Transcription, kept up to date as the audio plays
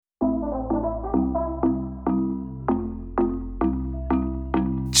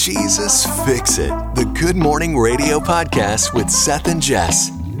Jesus Fix It, the Good Morning Radio podcast with Seth and Jess.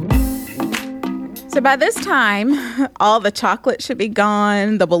 So by this time, all the chocolate should be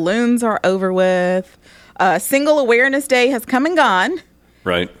gone. The balloons are over with. Single Awareness Day has come and gone.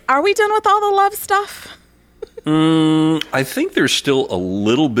 Right. Are we done with all the love stuff? I think there's still a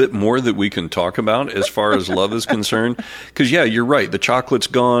little bit more that we can talk about as far as love is concerned. Because, yeah, you're right. The chocolate's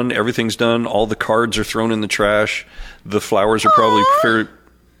gone. Everything's done. All the cards are thrown in the trash. The flowers are probably preferred.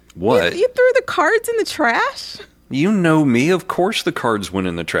 What? You threw the cards in the trash? You know me. Of course the cards went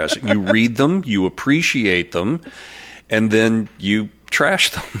in the trash. You read them, you appreciate them, and then you trash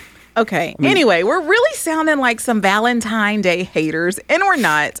them. Okay. Anyway, we're really sounding like some Valentine Day haters, and we're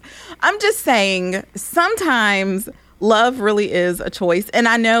not. I'm just saying sometimes love really is a choice. And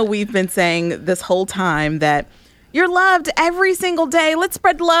I know we've been saying this whole time that you're loved every single day. Let's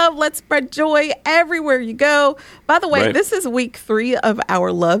spread love. Let's spread joy everywhere you go. By the way, This is week 3 of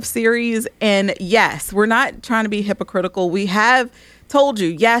our love series. And yes, we're not trying to be hypocritical. We have told you,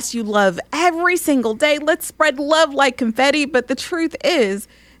 yes, you love every single day. Let's spread love like confetti. But the truth is,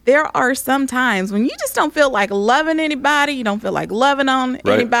 there are some times when you just don't feel like loving anybody. You don't feel like loving on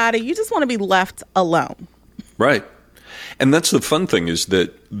anybody. You just want to be left alone. Right. And that's the fun thing is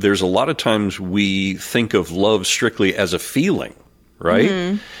that there's a lot of times we think of love strictly as a feeling, right?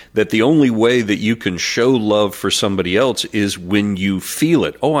 Mm-hmm. That the only way that you can show love for somebody else is when you feel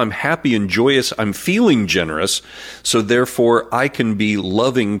it. Oh, I'm happy and joyous. I'm feeling generous. So therefore I can be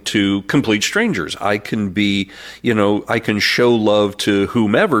loving to complete strangers. I can be, I can show love to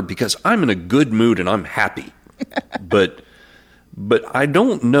whomever because I'm in a good mood and I'm happy. But I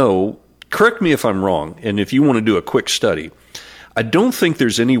don't know. Correct me if I'm wrong, and if you want to do a quick study, I don't think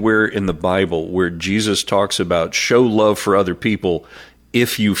there's anywhere in the Bible where Jesus talks about show love for other people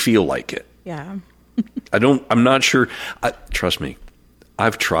if you feel like it. Yeah. I'm not sure. Trust me,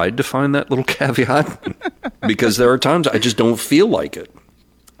 I've tried to find that little caveat because there are times I just don't feel like it.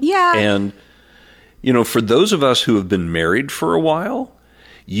 Yeah. And, for those of us who have been married for a while,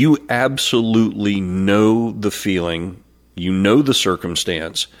 you absolutely know the feeling, you know the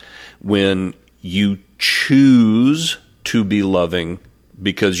circumstance when you choose to be loving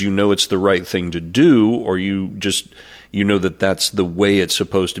because you know it's the right thing to do, or you know that that's the way it's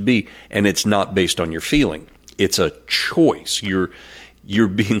supposed to be, and it's not based on your feeling. It's a choice. You're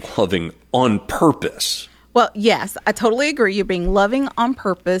being loving on purpose. Well, yes, I totally agree. You're being loving on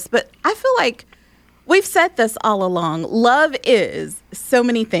purpose, but I feel like we've said this all along. Love is so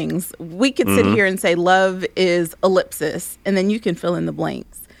many things. We could sit here and say love is ellipsis, and then you can fill in the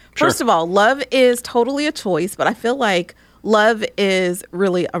blanks. Sure. First of all, love is totally a choice, but I feel like love is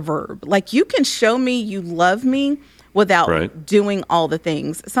really a verb. Like you can show me you love me without doing all the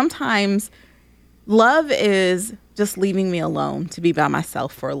things. Sometimes love is just leaving me alone to be by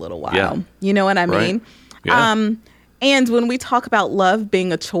myself for a little while. Yeah. You know what I mean? Yeah. And when we talk about love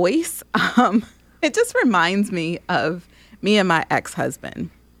being a choice, it just reminds me of me and my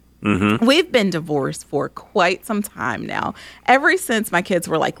ex-husband. Mm-hmm. We've been divorced for quite some time now, ever since my kids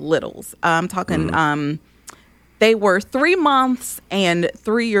were like littles. I'm talking, they were 3 months and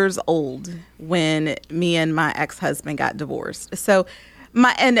 3 years old when me and my ex-husband got divorced. So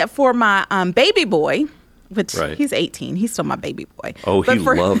for my baby boy, which he's 18, he's still my baby boy. Oh, he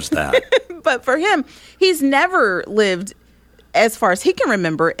loves that. But for him, he's never lived, as far as he can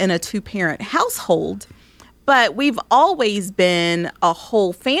remember, in a 2-parent household. But we've always been a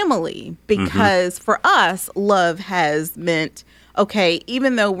whole family because for us, love has meant, okay,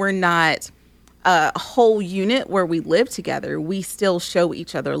 even though we're not a whole unit where we live together, we still show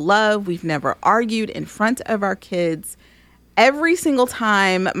each other love. We've never argued in front of our kids. Every single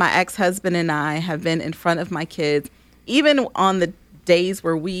time my ex-husband and I have been in front of my kids, even on the days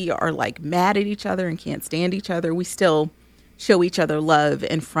where we are like mad at each other and can't stand each other, we still show each other love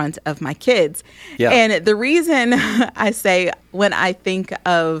in front of my kids. Yeah. And the reason I say when I think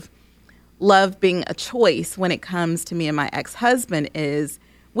of love being a choice when it comes to me and my ex-husband is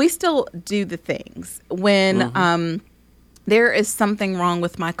we still do the things. When there is something wrong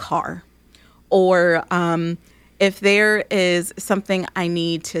with my car, or if there is something I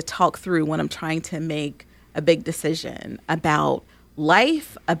need to talk through when I'm trying to make a big decision about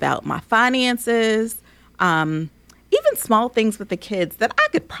life, about my finances, even small things with the kids that I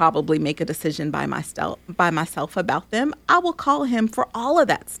could probably make a decision by myself about them, I will call him for all of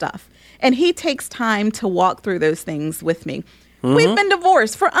that stuff. And he takes time to walk through those things with me. We've been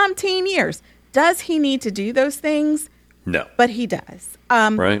divorced for umpteen years. Does he need to do those things? No. But he does.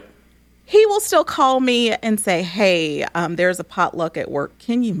 Right. He will still call me and say, hey, there's a potluck at work.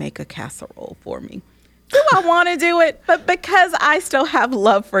 Can you make a casserole for me? do I want to do it? But because I still have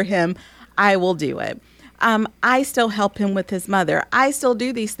love for him, I will do it. I still help him with his mother. I still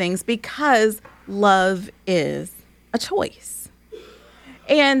do these things because love is a choice.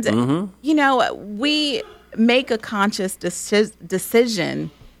 And, we make a conscious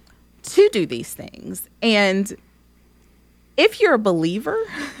decision to do these things. And if you're a believer,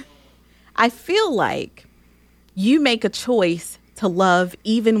 I feel like you make a choice to love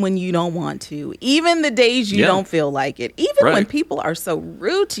even when you don't want to, even the days you don't feel like it, even when people are so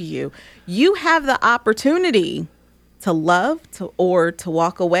rude to you, you have the opportunity to love, to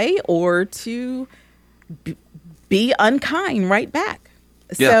walk away, or to be unkind right back.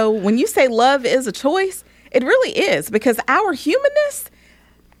 Yeah. So when you say love is a choice, it really is, because our humanness,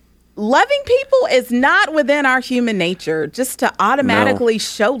 loving people is not within our human nature. Just to automatically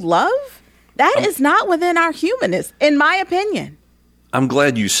show love, that is not within our humanness, in my opinion. I'm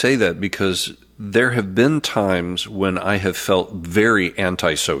glad you say that, because there have been times when I have felt very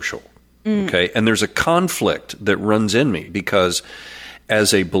antisocial. Okay. And there's a conflict that runs in me, because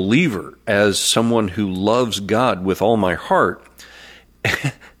as a believer, as someone who loves God with all my heart,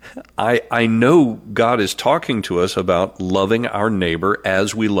 I know God is talking to us about loving our neighbor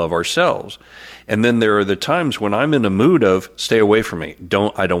as we love ourselves. And then there are the times when I'm in a mood of stay away from me.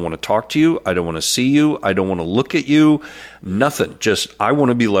 I don't want to talk to you. I don't want to see you. I don't want to look at you. Nothing. Just I want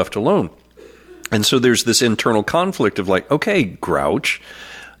to be left alone. And so there's this internal conflict of like, okay, grouch,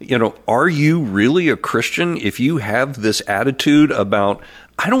 are you really a Christian if you have this attitude about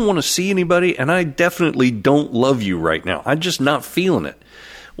I don't want to see anybody and I definitely don't love you right now. I'm just not feeling it.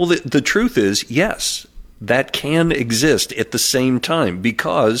 Well, the truth is, yes, that can exist at the same time,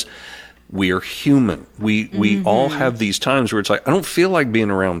 because we are human. We all have these times where it's like, I don't feel like being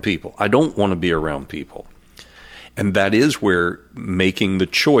around people. I don't want to be around people. And that is where making the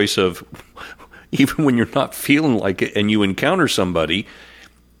choice of, even when you're not feeling like it and you encounter somebody,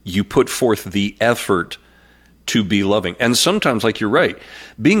 you put forth the effort to be loving. And sometimes, like you're right,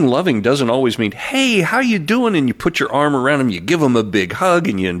 being loving doesn't always mean, hey, how you doing? And you put your arm around them, you give them a big hug,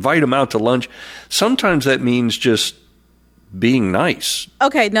 and you invite them out to lunch. Sometimes that means just being nice.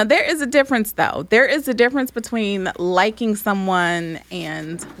 Okay, now there is a difference, though. There is a difference between liking someone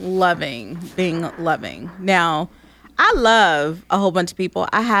and being loving. Now, I love a whole bunch of people.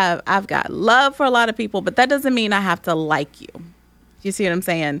 I've got love for a lot of people, but that doesn't mean I have to like you. You see what I'm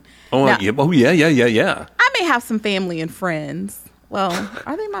saying? Oh, now, yeah. I may have some family and friends. Well,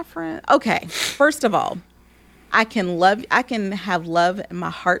 are they my friends? Okay, first of all, I can have love in my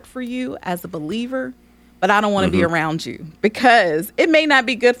heart for you as a believer, but I don't want to be around you, because it may not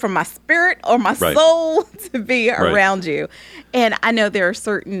be good for my spirit or my soul to be around you. And I know there are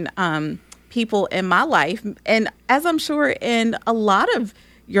certain people in my life, and as I'm sure in a lot of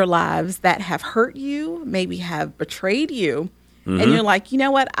your lives, that have hurt you, maybe have betrayed you. And you're like, you know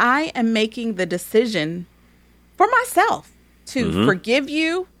what? I am making the decision for myself to forgive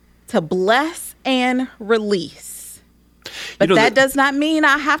you, to bless and release. But that does not mean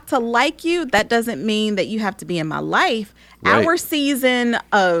I have to like you. That doesn't mean that you have to be in my life. Right. Our season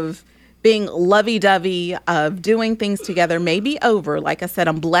of being lovey-dovey, of doing things together may be over. Like I said,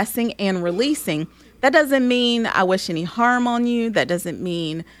 I'm blessing and releasing. That doesn't mean I wish any harm on you. That doesn't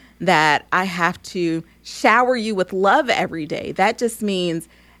mean that I have to shower you with love every day. That just means,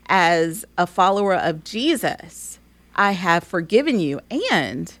 as a follower of Jesus, I have forgiven you,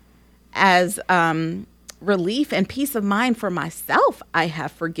 and as relief and peace of mind for myself, I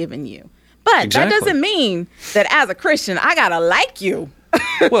have forgiven you. But that doesn't mean that as a Christian, I gotta like you.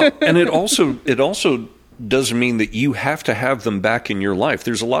 Well, and it also doesn't mean that you have to have them back in your life.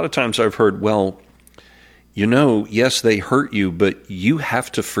 There's a lot of times I've heard, well, yes, they hurt you, but you have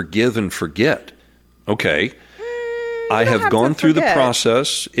to forgive and forget. Okay. I have gone through the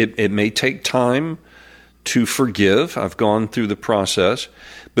process. It may take time to forgive. I've gone through the process,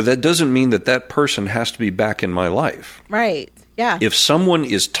 but that doesn't mean that person has to be back in my life. Right. Yeah. If someone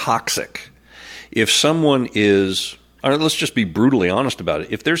is toxic, if someone is, let's just be brutally honest about it.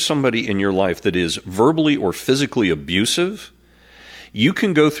 If there's somebody in your life that is verbally or physically abusive, you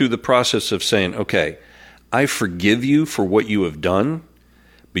can go through the process of saying, okay, I forgive you for what you have done,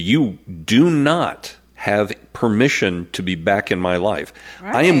 but you do not have permission to be back in my life.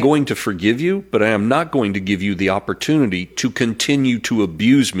 Right. I am going to forgive you, but I am not going to give you the opportunity to continue to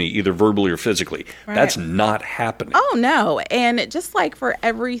abuse me, either verbally or physically. Right. That's not happening. Oh, no. And just like for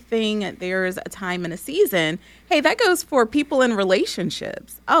everything, there's a time and a season. Hey, that goes for people in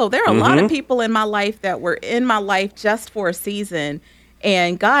relationships. Oh, there are a lot of people in my life that were in my life just for a season.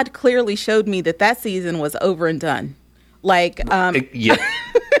 And God clearly showed me that season was over and done. Like, yeah.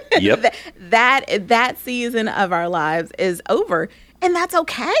 Yep. that season of our lives is over, and that's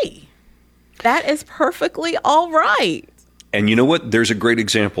okay. That is perfectly all right. And you know what? There's a great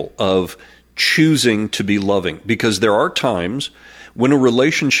example of choosing to be loving, because there are times when a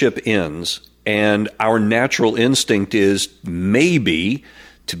relationship ends and our natural instinct is maybe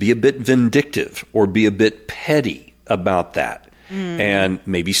to be a bit vindictive or be a bit petty about that. And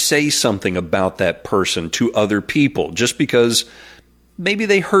maybe say something about that person to other people just because maybe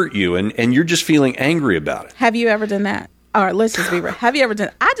they hurt you and you're just feeling angry about it. Have you ever done that? All right, let's just be real. Have you ever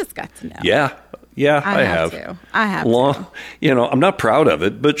done? I just got to know. Yeah, I have. I have to. I'm not proud of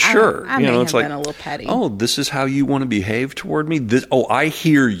it, but sure. I may have been a little petty. Oh, this is how you want to behave toward me? I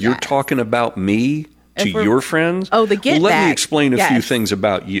hear you're talking about me to your friends? Oh, the get Let back. me explain a few things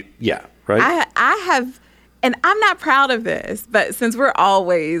about you. Yeah, right? I have, and I'm not proud of this, but since we're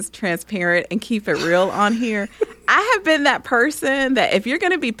always transparent and keep it real on here, I have been that person that if you're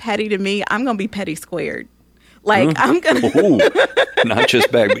going to be petty to me, I'm going to be petty squared. Like, I'm going to... not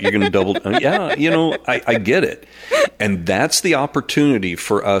just back, but you're going to double... Yeah, I get it. And that's the opportunity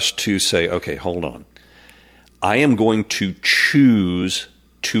for us to say, okay, hold on. I am going to choose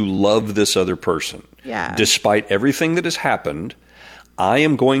to love this other person. Yeah. Despite everything that has happened, I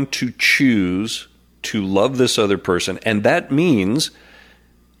am going to choose to love this other person. And that means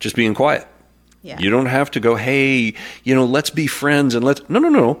just being quiet. Yeah. You don't have to go, hey, let's be friends and let's...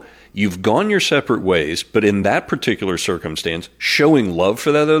 No. You've gone your separate ways, but in that particular circumstance, showing love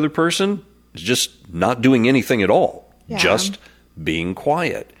for that other person is just not doing anything at all. Yeah. Just being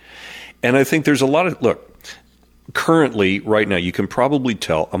quiet. And I think there's a lot of... Look, currently, right now, you can probably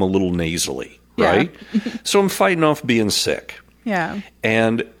tell I'm a little nasally, right? So I'm fighting off being sick. Yeah.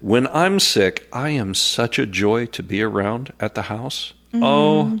 And when I'm sick, I am such a joy to be around at the house.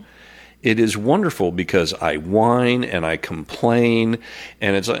 Oh, it is wonderful because I whine and I complain,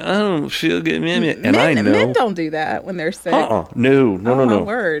 and it's like, I don't feel good. And I know. Men don't do that when they're sick. No. My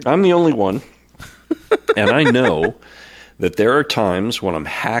word. I'm the only one. And I know that there are times when I'm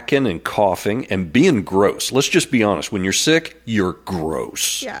hacking and coughing and being gross. Let's just be honest. When you're sick, you're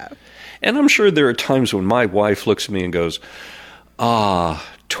gross. Yeah. And I'm sure there are times when my wife looks at me and goes,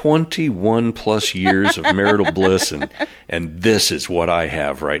 21 plus years of marital bliss, and this is what I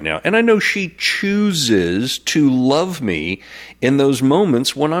have right now. And I know she chooses to love me in those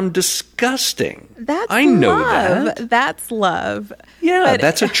moments when I'm disgusting. I know that. That's love. Yeah, but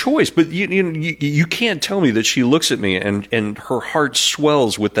that's a choice. But you can't tell me that she looks at me and her heart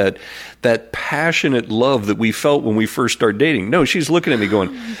swells with that passionate love that we felt when we first started dating. No, she's looking at me going,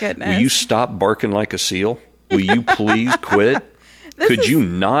 will you stop barking like a seal? Will you please quit? Could you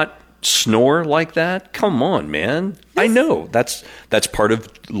not snore like that? Come on, man. I know. That's part of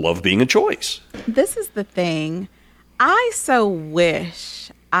love being a choice. This is the thing. I so wish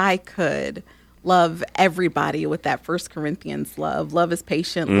I could love everybody with that 1 Corinthians love. Love is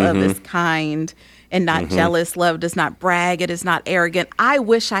patient. Love is kind and not jealous. Love does not brag. It is not arrogant. I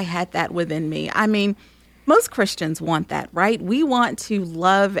wish I had that within me. I mean, most Christians want that, right? We want to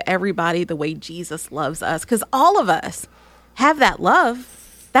love everybody the way Jesus loves us, because all of us have that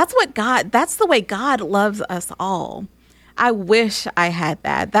love. That's the way God loves us all. I wish I had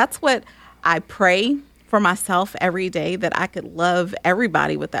that. That's what I pray for myself every day, that I could love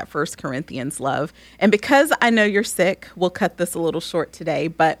everybody with that 1 Corinthians love. And because I know you're sick, we'll cut this a little short today,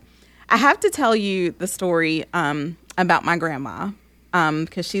 but I have to tell you the story about my grandma,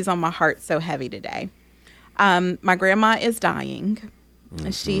 because she's on my heart so heavy today. My grandma is dying.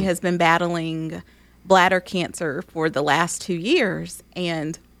 She has been battling bladder cancer for the last 2 years.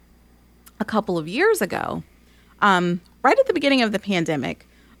 And a couple of years ago, right at the beginning of the pandemic,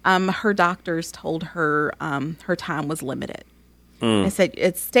 her doctors told her her time was limited. They said,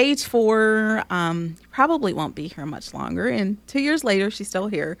 it's stage 4, probably won't be here much longer. And 2 years later, she's still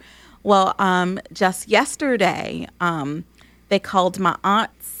here. Well, just yesterday, they called my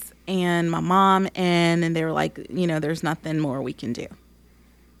aunts and my mom in, and they were like, there's nothing more we can do.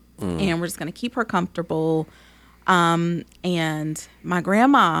 And we're just going to keep her comfortable. And my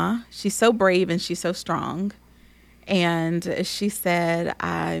grandma, she's so brave and she's so strong. And she said,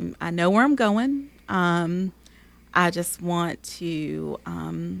 I know where I'm going. I just want to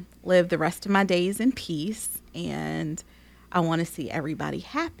live the rest of my days in peace. And I want to see everybody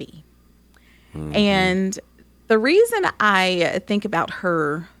happy. And the reason I think about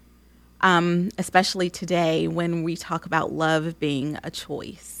her, especially today when we talk about love being a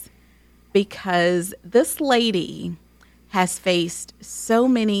choice, because this lady has faced so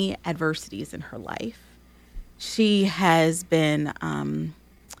many adversities in her life. She has been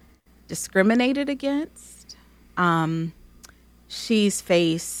discriminated against. She's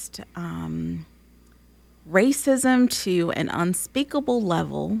faced racism to an unspeakable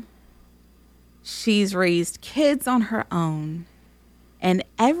level. She's raised kids on her own. And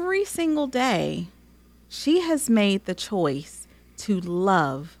every single day, she has made the choice to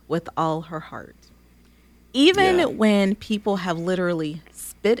love with all her heart. Even when people have literally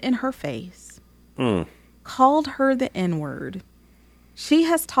spit in her face, called her the N-word, she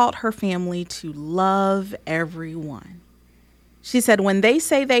has taught her family to love everyone. She said, when they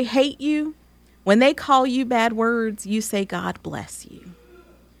say they hate you, when they call you bad words, you say, God bless you.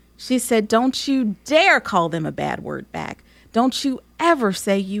 She said, don't you dare call them a bad word back. Don't you ever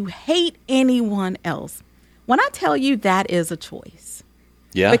say you hate anyone else. When I tell you that is a choice.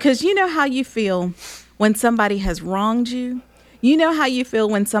 Yeah. Because you know how you feel when somebody has wronged you. You know how you feel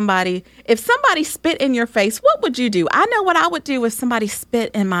when if somebody spit in your face, what would you do? I know what I would do if somebody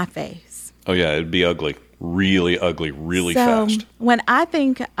spit in my face. Oh, yeah, it'd be ugly. Really ugly, really fast. When I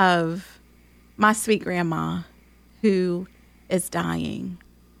think of my sweet grandma who is dying,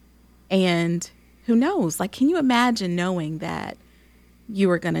 and who knows, like, can you imagine knowing that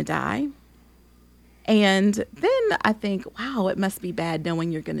you are going to die? And then I think, wow, it must be bad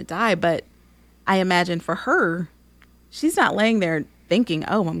knowing you're going to die. But I imagine for her, she's not laying there thinking,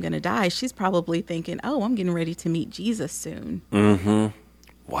 oh, I'm going to die. She's probably thinking, oh, I'm getting ready to meet Jesus soon. Mm-hmm.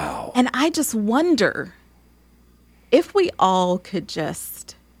 Wow. And I just wonder if we all could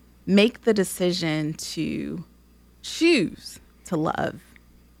just make the decision to choose to love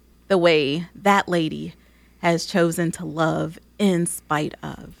the way that lady has chosen to love in spite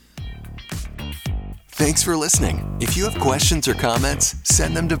of. Thanks for listening. If you have questions or comments,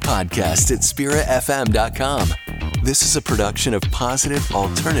 send them to podcast@spiritfm.com. This is a production of Positive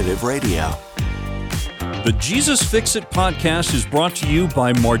Alternative Radio. The Jesus Fix It podcast is brought to you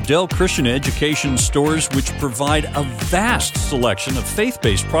by Mardel Christian Education Stores, which provide a vast selection of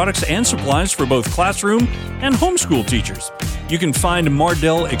faith-based products and supplies for both classroom and homeschool teachers. You can find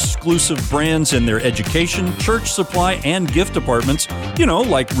Mardel exclusive brands in their education, church supply, and gift departments,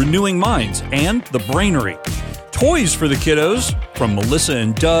 like Renewing Minds and The Brainery. Toys for the kiddos from Melissa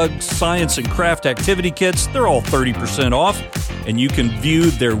and Doug, science and craft activity kits, they're all 30% off. And you can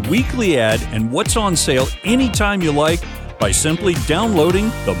view their weekly ad and what's on sale anytime you like by simply downloading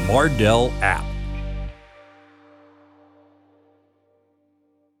the Mardel app.